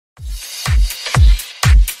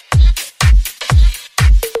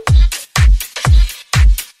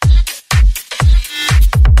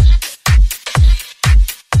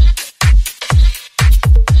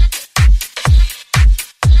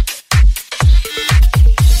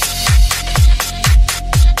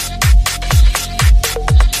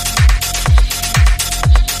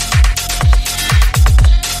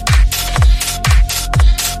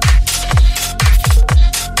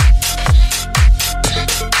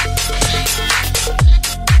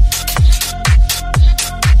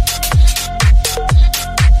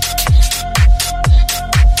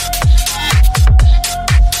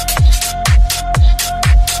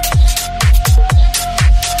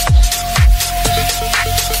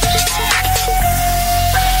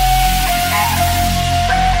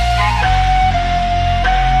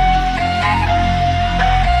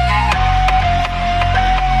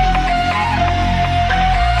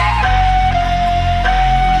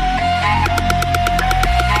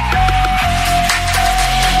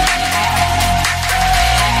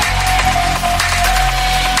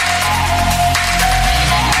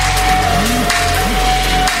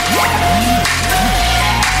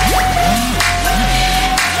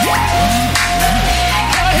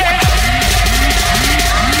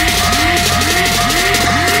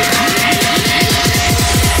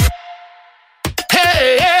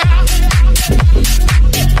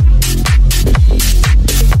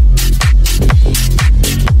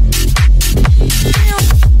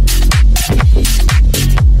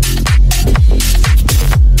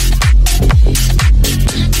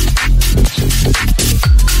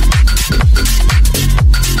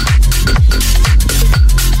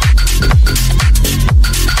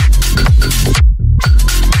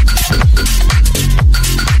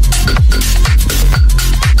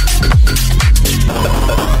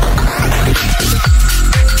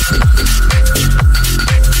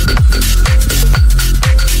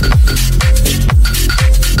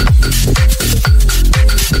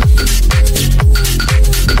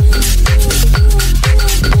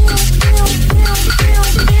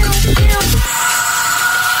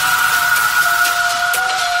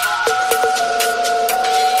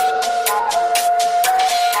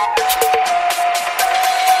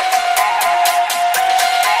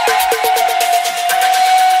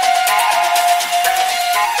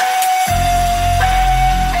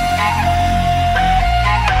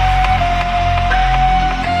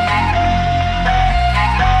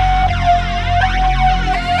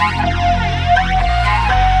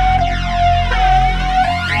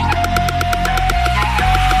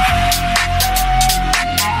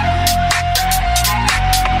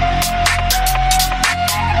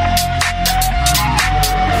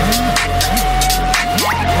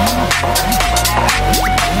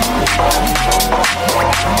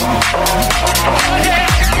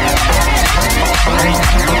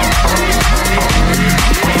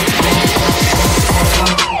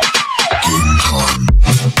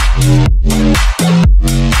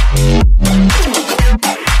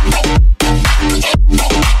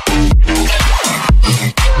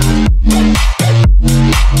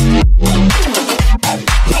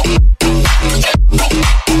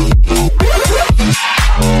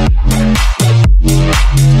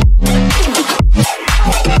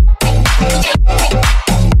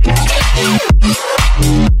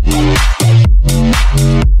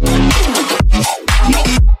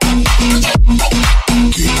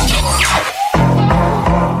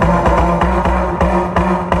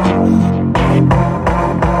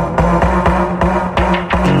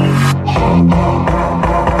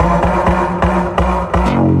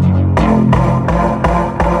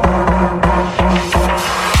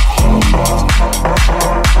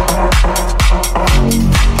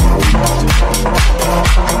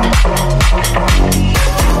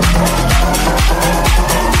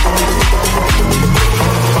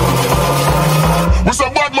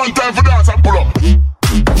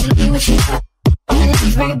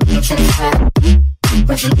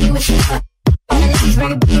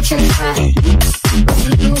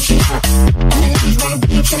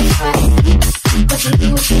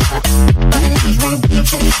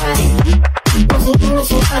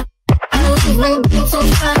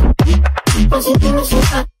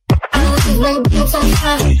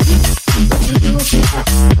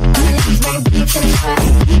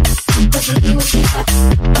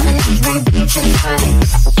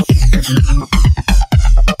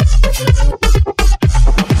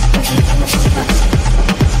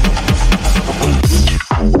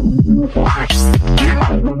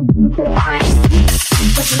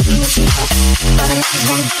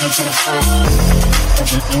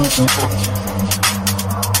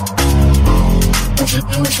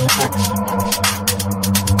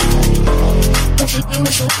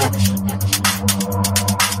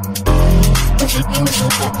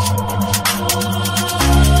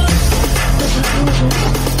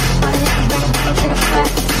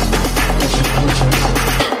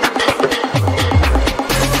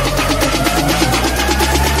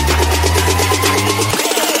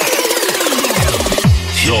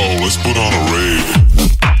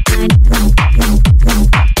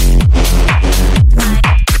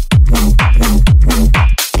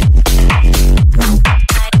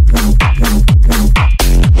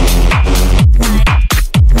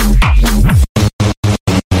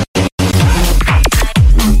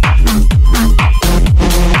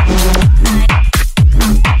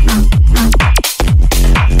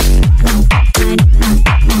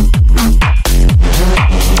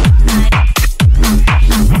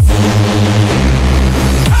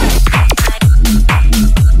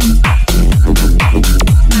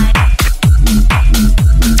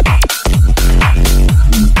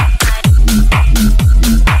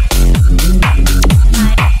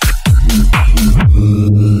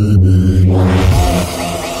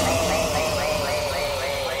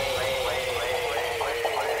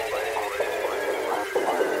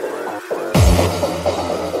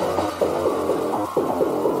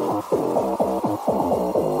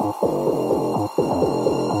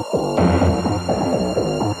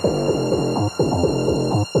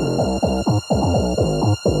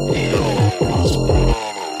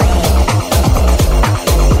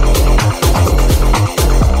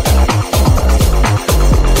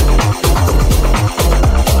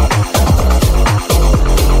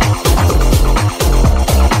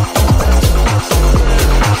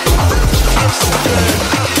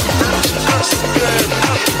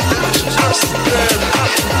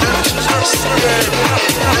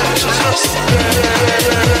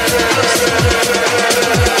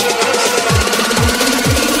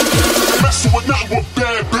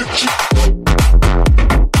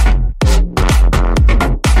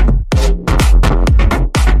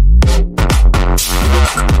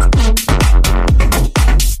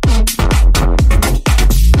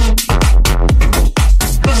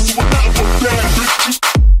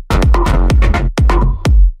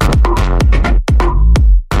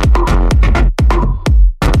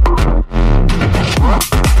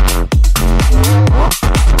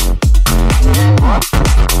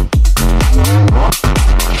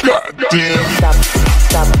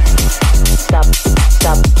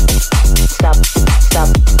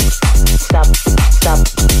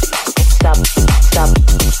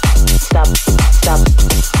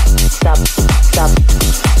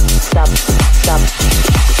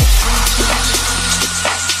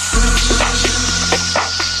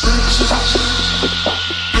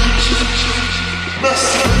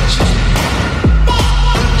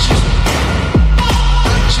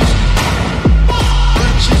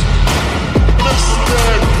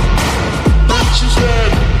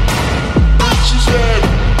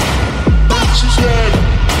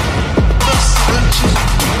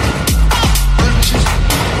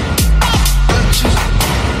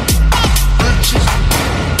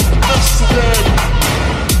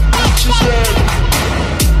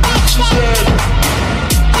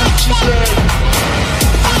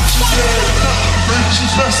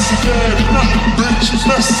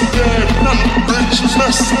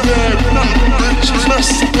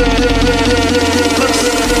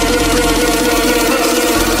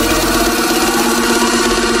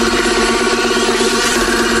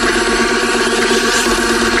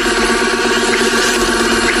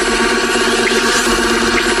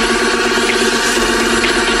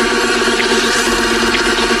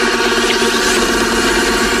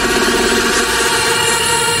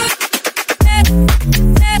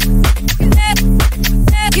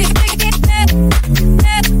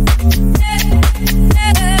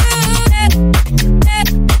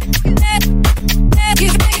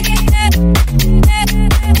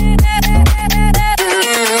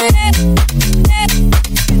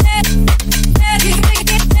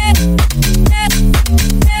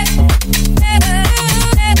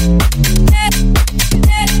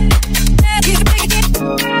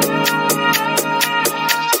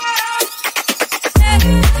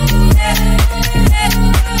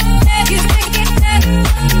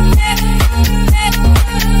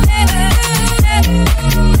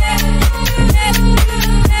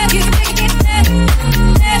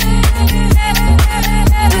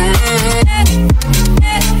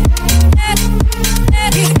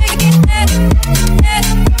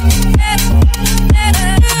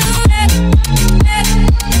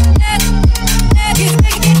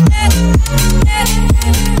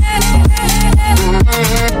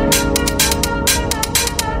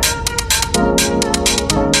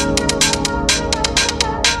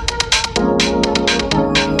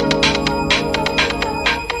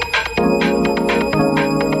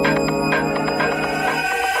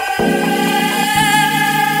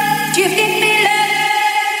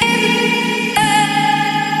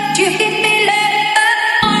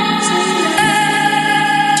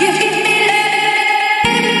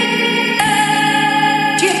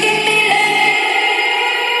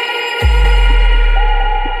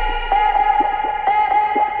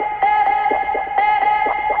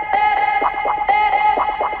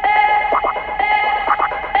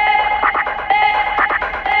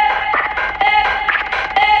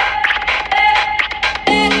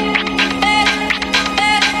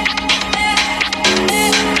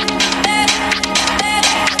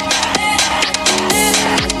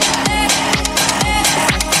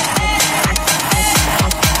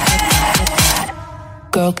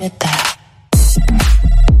get that.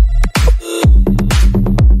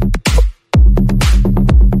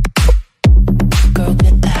 Girl,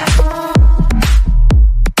 get that.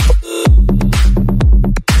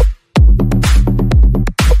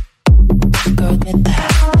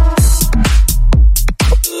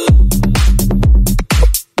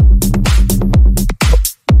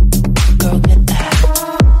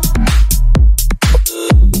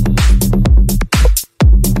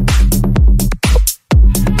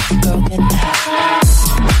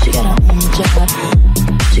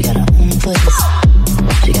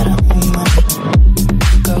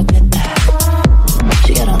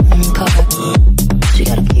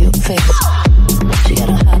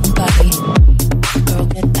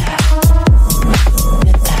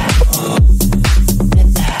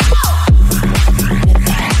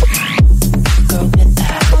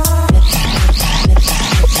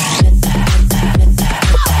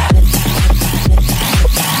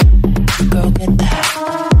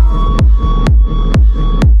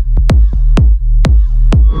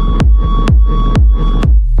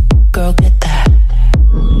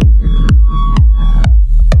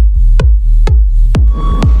 Girl, get that.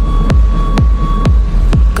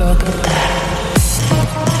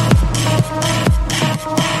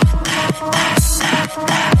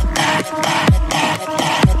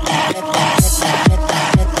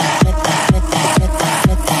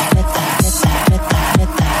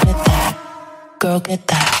 Girl, get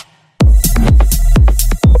that.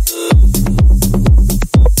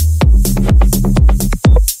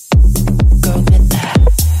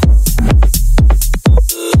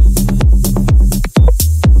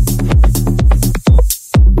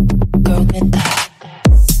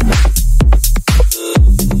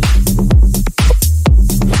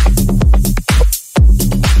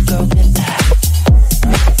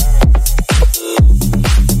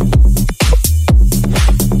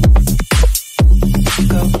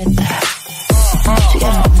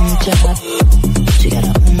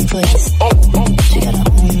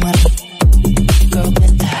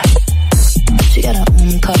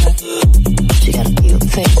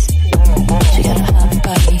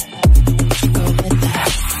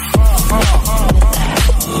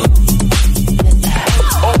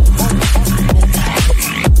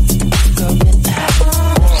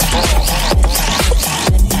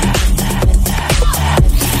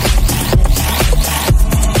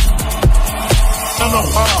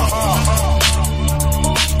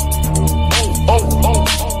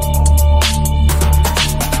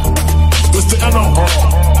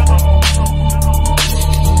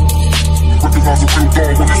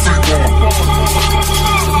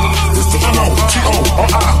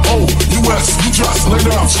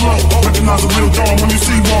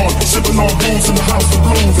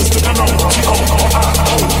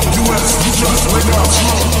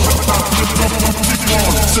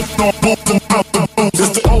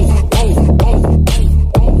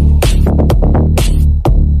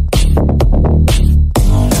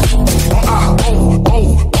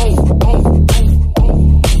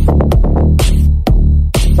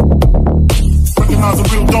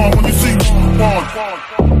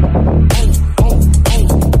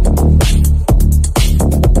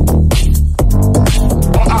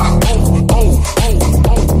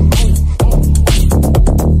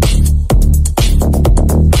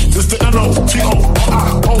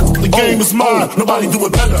 Nobody do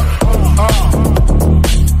it better.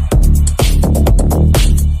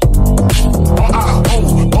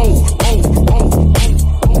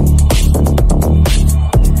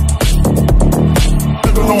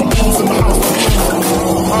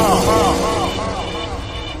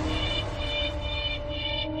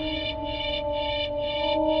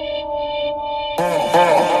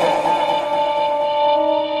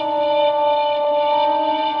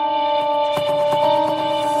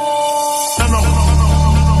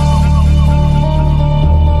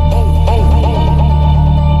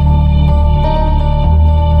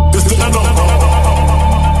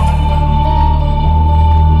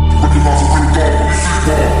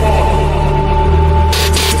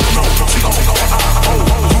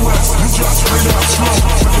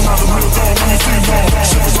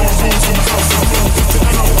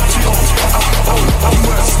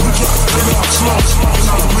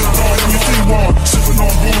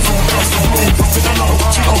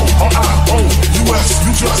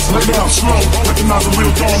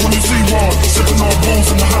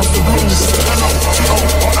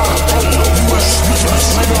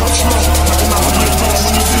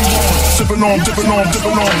 Dipping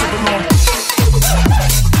on.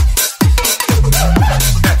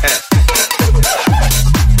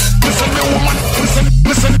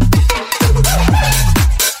 Listen.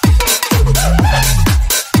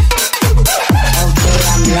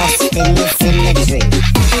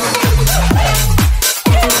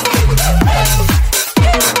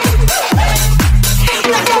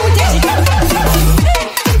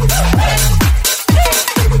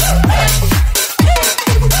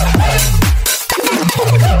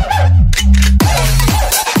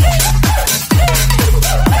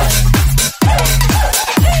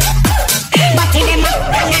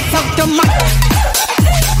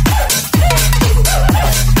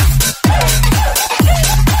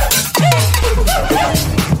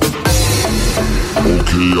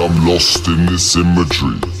 lost in this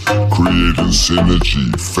imagery, creating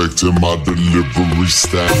synergy, affecting my delivery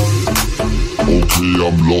stack. Okay,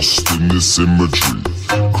 I'm lost in this imagery,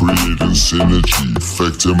 creating synergy,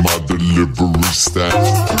 affecting my delivery stack.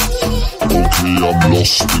 Okay, I'm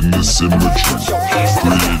lost in this imagery,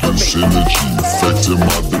 creating synergy, affecting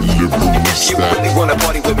my delivery stack.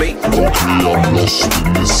 Okay, I'm lost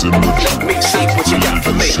in this imagery,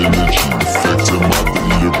 creating synergy, affecting my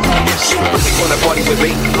delivery stack.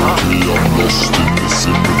 Okay, I'm lost in this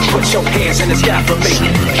imagery, put your hands in the sky for me.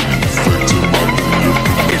 affecting my delivery.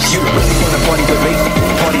 If you really wanna party with me,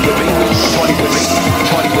 party with me, party with me,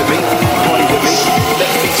 party with me, party with me,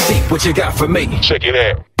 let me see what you got for me. Check it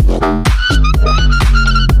out.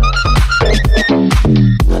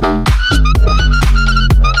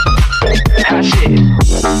 Hot shit.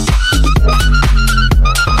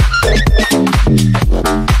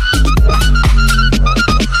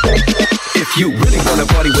 If you really wanna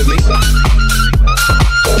party with me,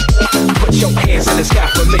 put your hands in the sky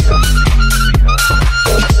for me.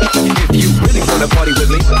 If you really wanna party with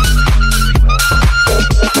me,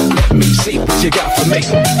 let me see what you got for me.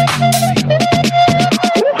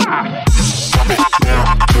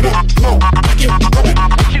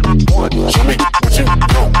 Show me what you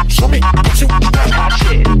know. Show me what you got. Hot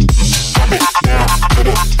shit. Drop it down to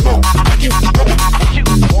the floor. Like you love it. What you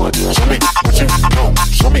want. Show me what you know.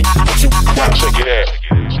 Show me what you got. Check it out.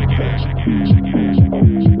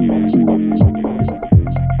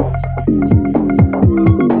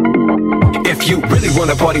 If you really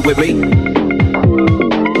wanna party with me,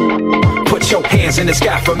 put your hands in the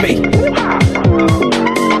sky for me.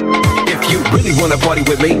 If you really wanna party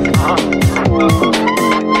with me,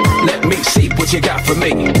 let me see what you got for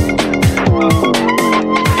me.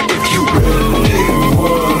 If you really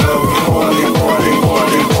wanna party, party,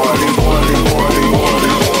 party, party, party, party, party,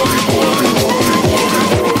 party,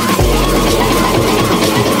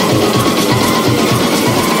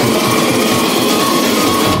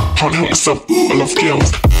 Can't help myself. I love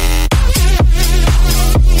girls.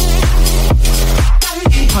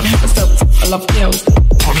 Can't help myself, I love girls.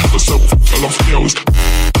 Can't help myself. I love girls.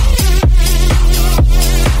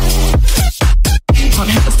 Can't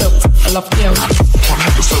help myself, I love girls. Can't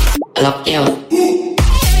help myself. I love girls.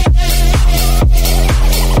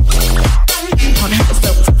 Can't help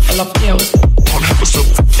myself, I love girls. Can't help myself.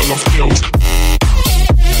 I love girls. Can't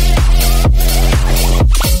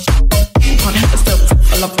help myself,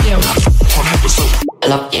 I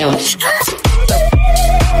love girls. Can't help myself. I love girls.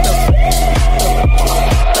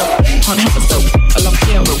 Can't help myself, I love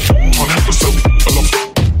girls. Can't help myself. I love.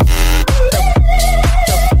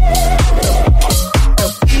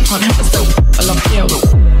 Can't help myself, I love girls.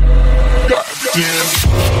 Goddamn.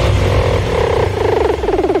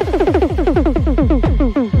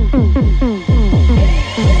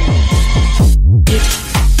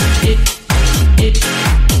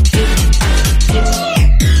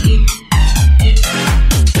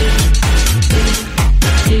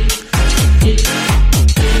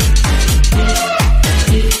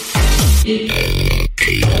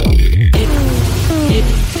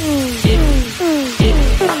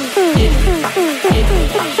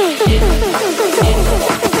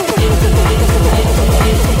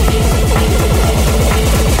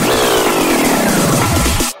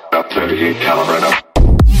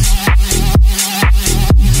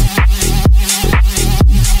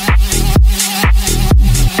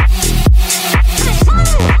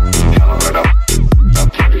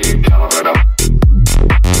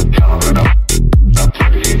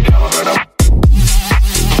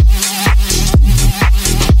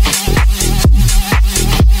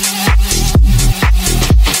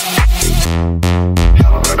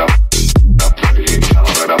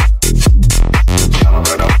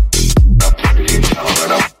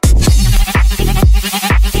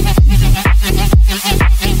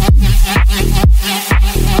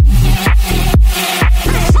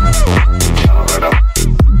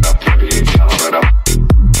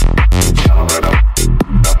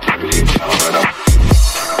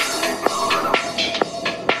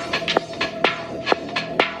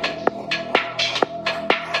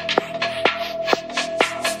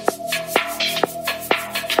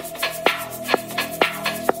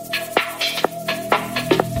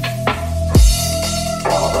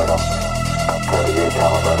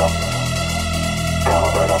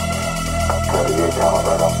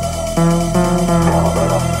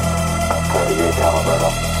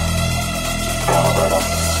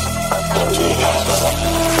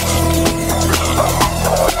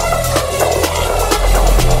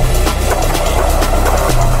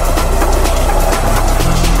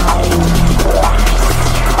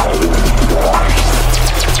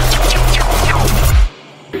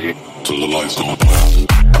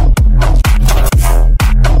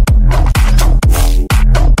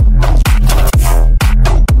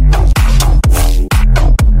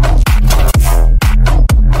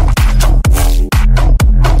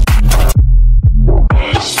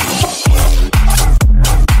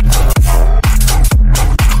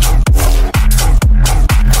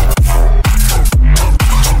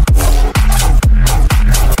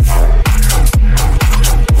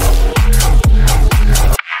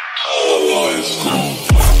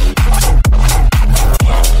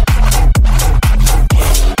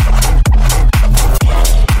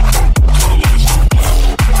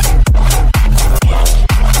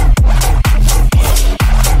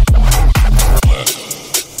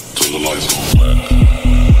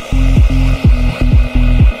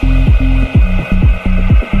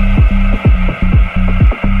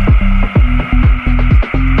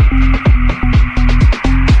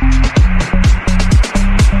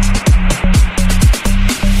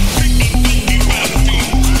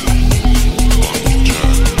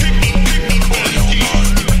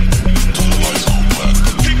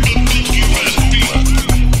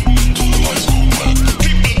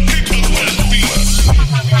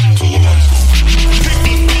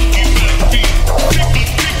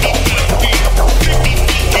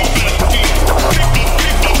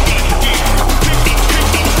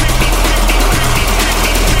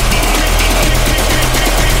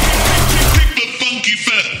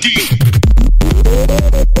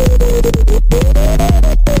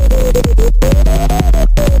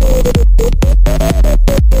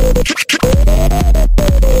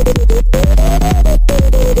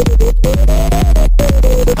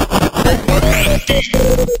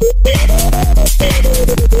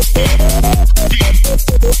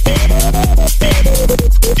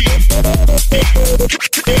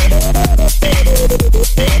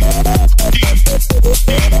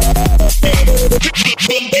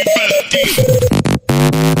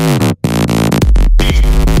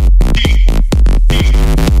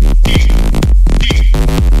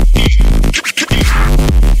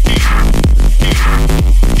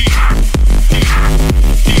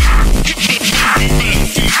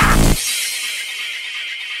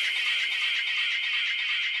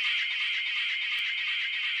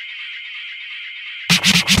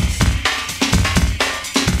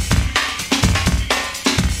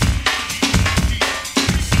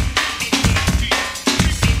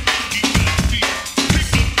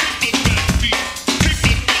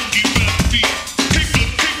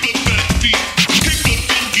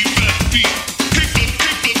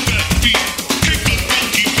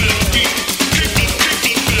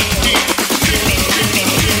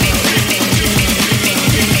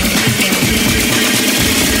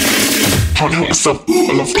 Can't help myself,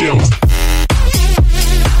 I love girls.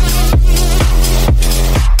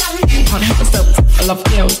 Can't help myself, I love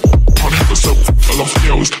girls. Can't help myself, I love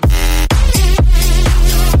girls.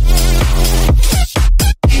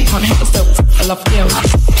 Can't help myself, I love girls.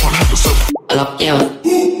 Can't help myself, I love girls. Can't help myself, I love girls.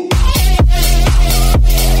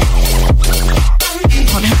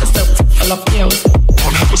 can't help myself, I love girls.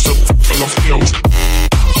 Can't help myself, I love girls.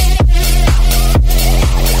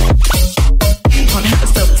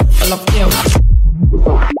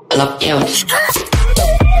 I love girls.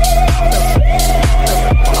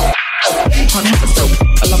 Can't help myself,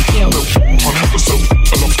 I love girls. Can't help myself,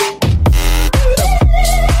 I love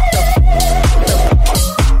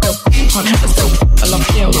Can't help myself, I love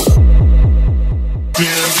girls.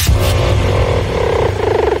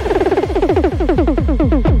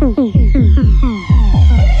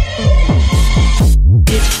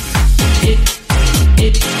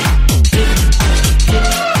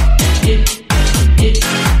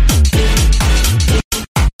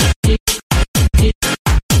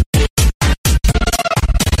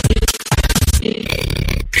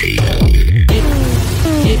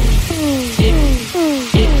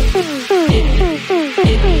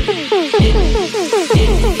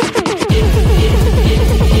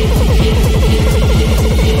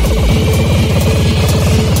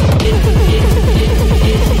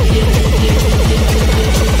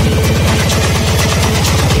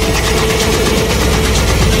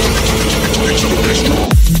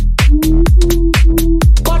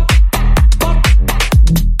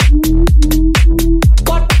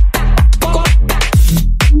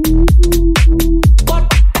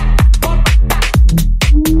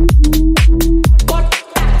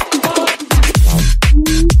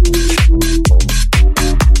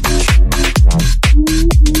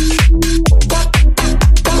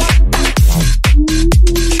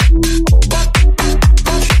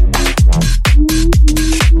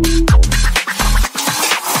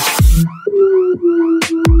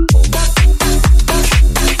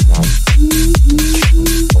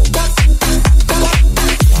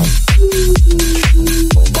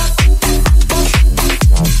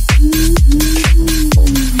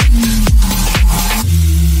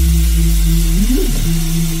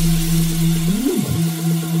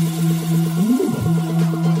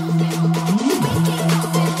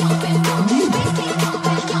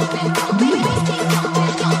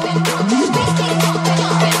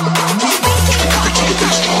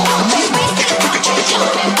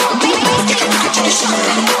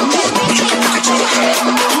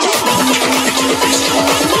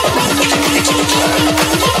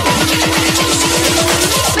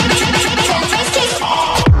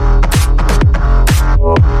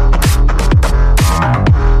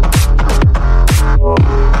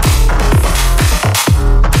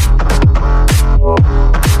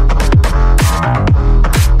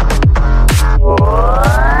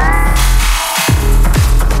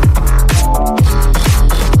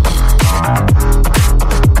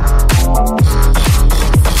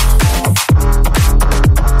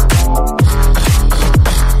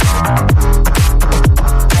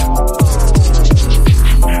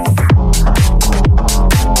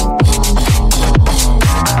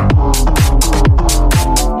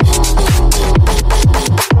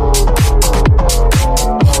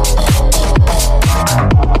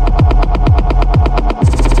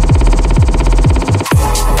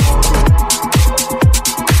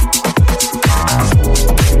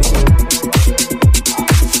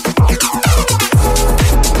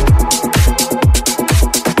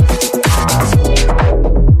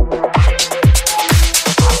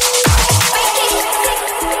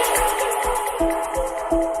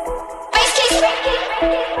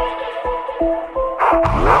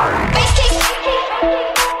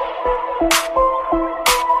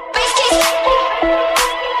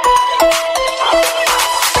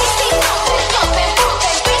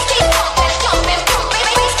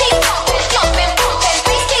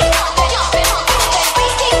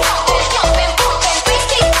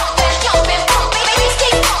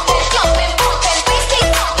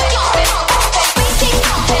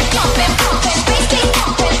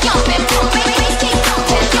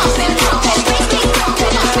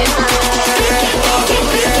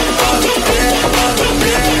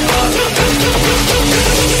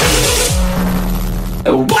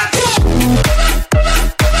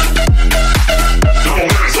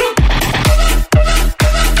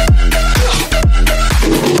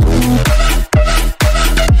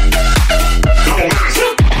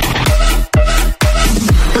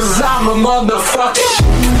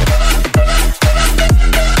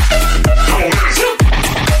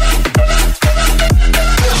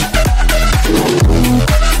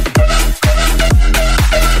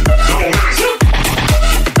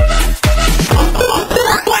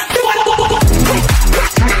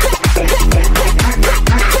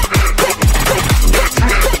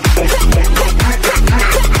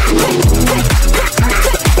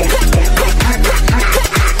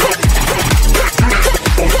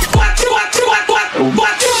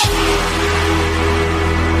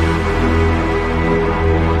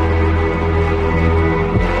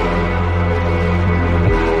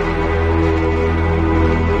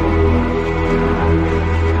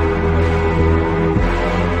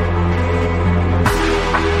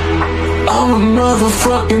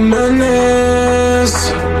 motherfucking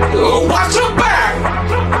menace. Watch your back.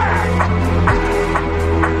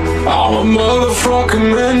 I'm a motherfucking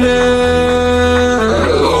menace.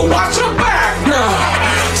 Watch your back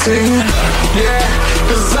now. Sing, yeah,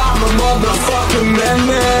 'cause I'm a motherfucking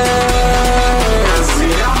menace.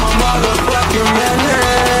 See, I'm a motherfucking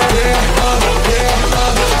menace. Yeah,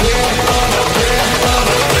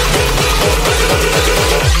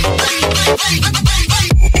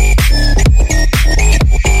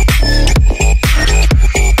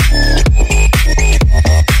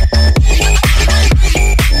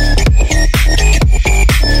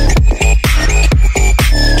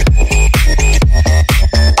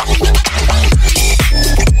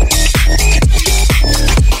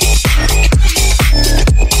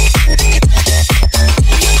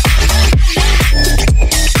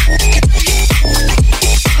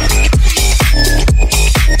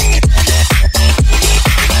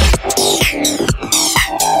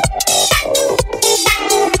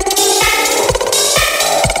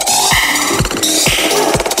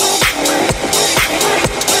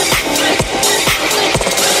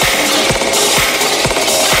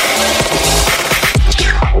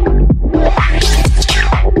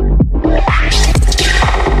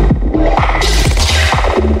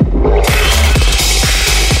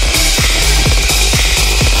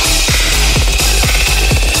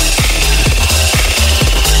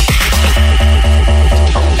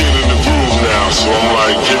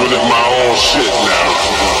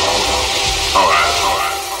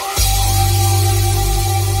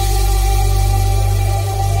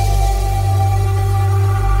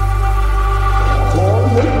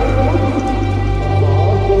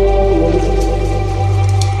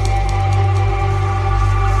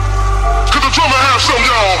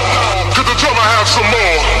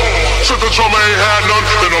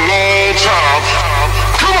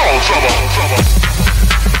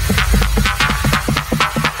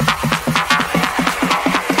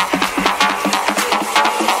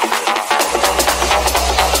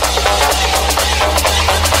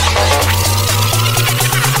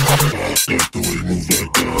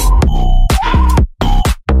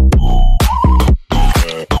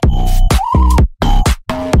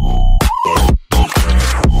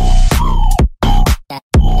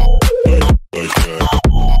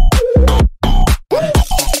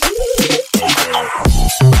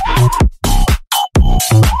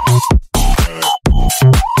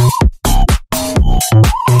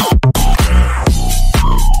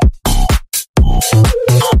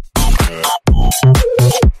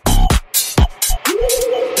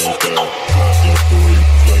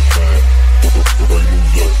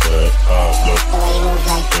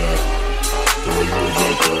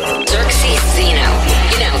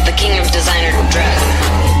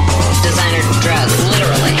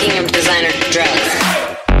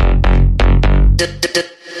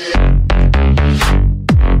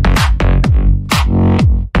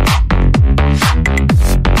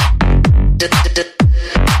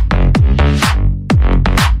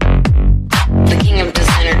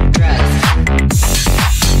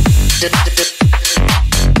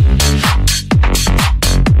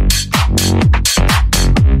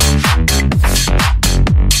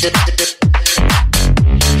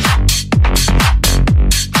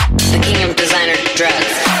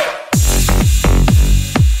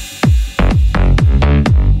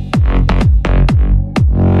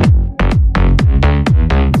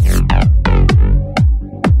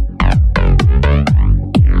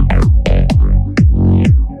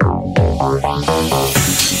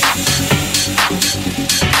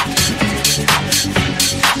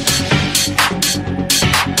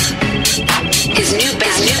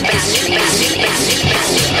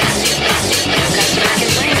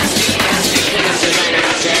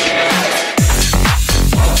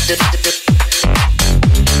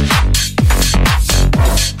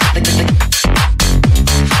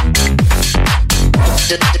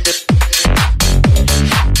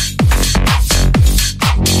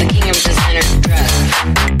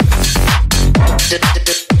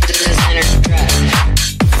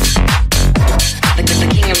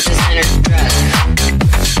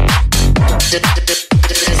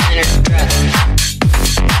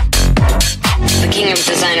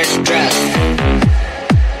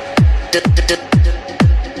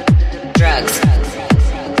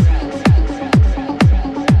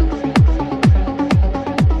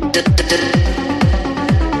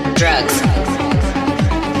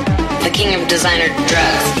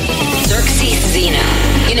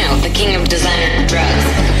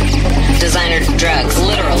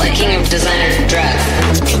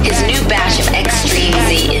 His new batch of Extreme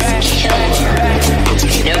Z is killer.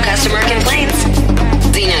 No customer complaints.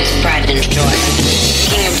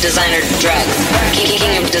 designer drugs.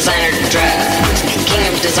 King of designer drugs. King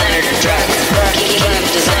of designer drugs. King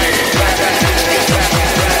of designer drugs.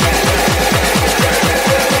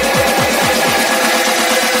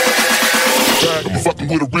 I'm fucking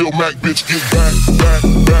with a real Mac, bitch. Get back, back,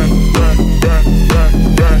 back, back, back, back,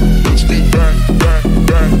 back. Bitch, get back, back,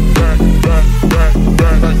 back, back, back, back,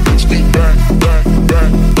 back. Bitch, get back, back, back,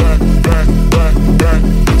 back, back, back, back.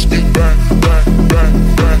 Bitch, get back, back, back,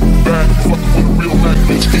 back, back. I'm fucking with a real Mac,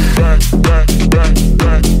 bitch. Get back, back, back,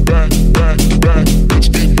 back, back, back, back. Bitch,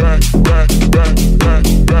 get back, back, back, back,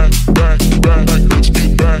 back, back, back. Bitch,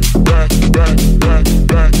 get back, back, back, back,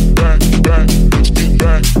 back, back, back. Bitch, get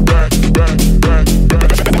back, back, back, back,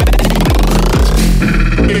 back.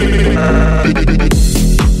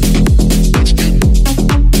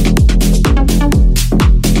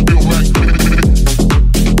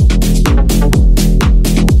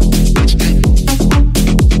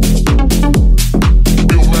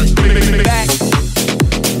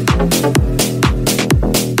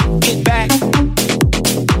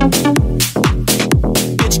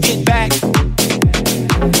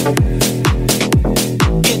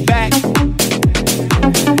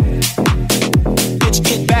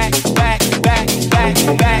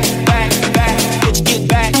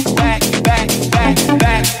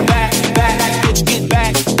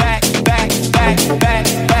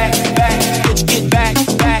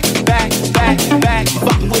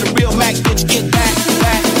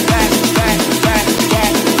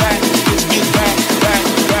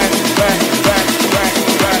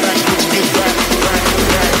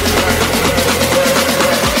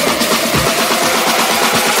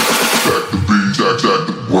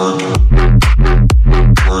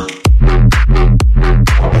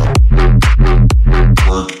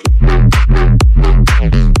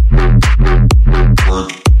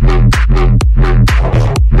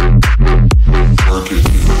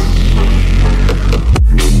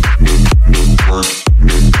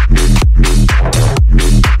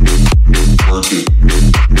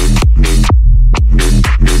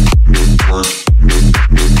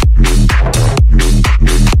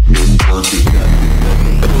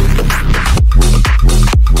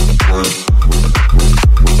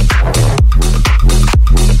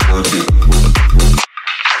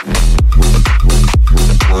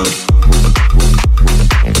 Work.